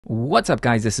What's up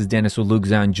guys, this is Dennis with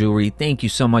Luxan Jewelry. Thank you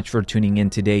so much for tuning in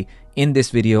today. In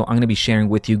this video, I'm going to be sharing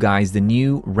with you guys the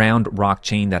new round rock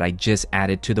chain that I just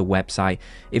added to the website.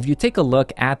 If you take a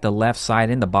look at the left side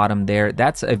in the bottom there,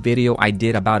 that's a video I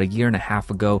did about a year and a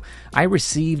half ago. I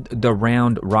received the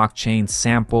round rock chain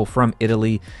sample from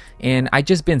Italy and I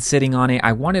just been sitting on it.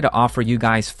 I wanted to offer you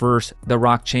guys first the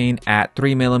rock chain at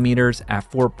 3mm,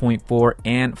 at 4.4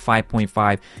 and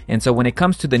 5.5. And so when it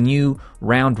comes to the new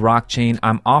round rock chain,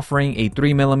 I'm offering a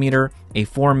 3mm, a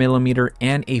 4mm,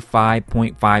 and a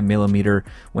 5.5mm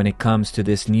when it comes to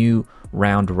this new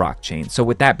round rock chain. So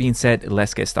with that being said,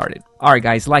 let's get started. Alright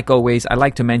guys, like always, I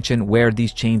like to mention where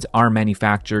these chains are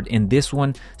manufactured, and this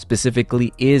one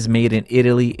specifically is made in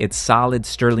Italy. It's solid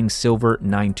sterling silver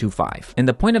 925. And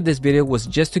the point of this video was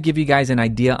just to give you guys an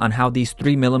idea on how these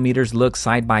 3mm look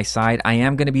side by side. I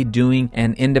am going to be doing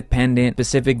an independent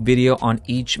specific video on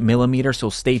each millimeter,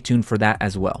 so stay tuned for that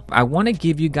as well. I want to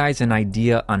give you guys an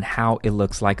idea on how it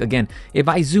looks like. Again, if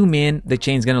I zoom in, the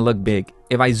chain's going to look big.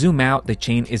 If I zoom out, the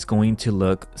chain is going to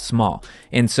look small.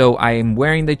 And so I am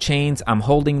wearing the chains, I'm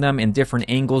holding them in different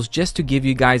angles just to give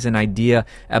you guys an idea,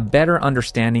 a better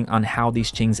understanding on how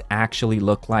these chains actually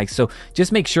look like. So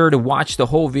just make sure to watch the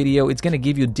whole video. It's going to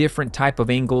give you different type of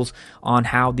angles on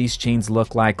how these chains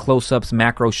look like, close-ups,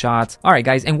 macro shots. All right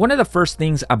guys, and one of the first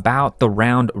things about the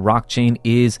round rock chain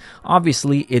is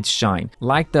obviously its shine.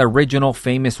 Like the original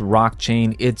famous rock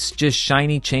chain, it's just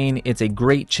shiny chain. It's a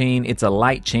great chain. It's a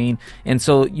light chain. And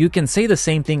so you can say the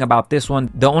same thing about this one.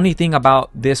 The only thing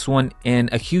about this one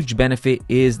and a huge benefit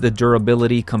is the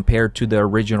durability compared to the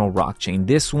original rock chain.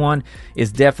 This one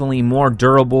is definitely more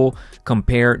durable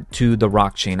compared to the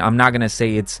rock chain. I'm not going to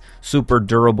say it's super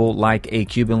durable like a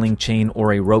Cuban link chain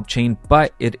or a rope chain,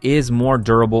 but it is more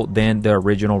durable than the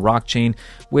original rock chain,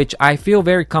 which I feel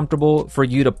very comfortable for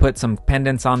you to put some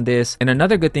pendants on this. And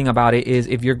another good thing about it is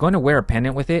if you're going to wear a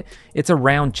pendant with it, it's a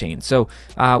round chain. So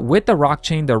with the rock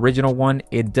chain, the original one,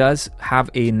 it does have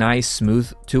a nice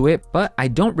smooth to it, but I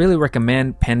don't really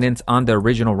recommend pendants on the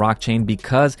original rock chain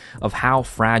because of how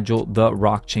fragile the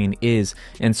rock chain is.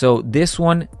 And so this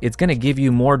one, it's going to give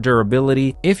you more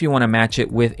durability if you want to match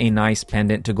it with a nice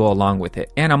pendant to go along with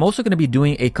it. And I'm also going to be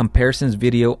doing a comparisons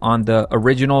video on the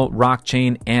original rock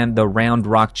chain and the round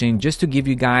rock chain just to give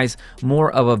you guys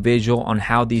more of a visual on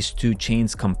how these two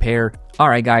chains compare.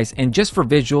 Alright guys, and just for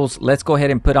visuals, let's go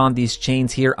ahead and put on these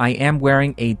chains here. I am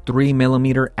wearing a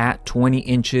 3mm at 20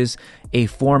 inches, a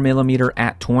 4mm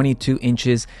at 22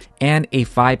 inches, and a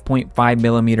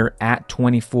 5.5mm at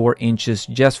 24 inches,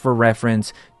 just for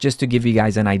reference, just to give you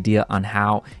guys an idea on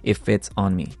how it fits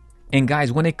on me. And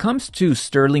guys, when it comes to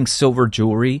sterling silver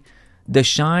jewelry, the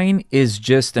shine is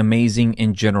just amazing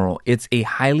in general. It's a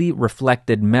highly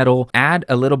reflected metal. Add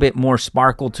a little bit more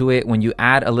sparkle to it when you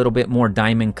add a little bit more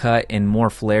diamond cut and more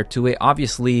flare to it.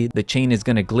 Obviously, the chain is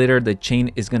going to glitter. The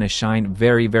chain is going to shine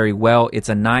very, very well. It's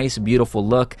a nice, beautiful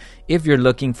look if you're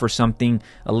looking for something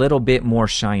a little bit more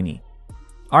shiny.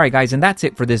 Alright guys, and that's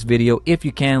it for this video. If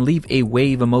you can, leave a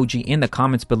wave emoji in the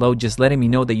comments below, just letting me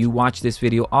know that you watched this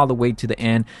video all the way to the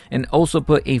end, and also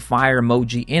put a fire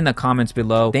emoji in the comments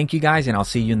below. Thank you guys, and I'll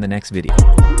see you in the next video.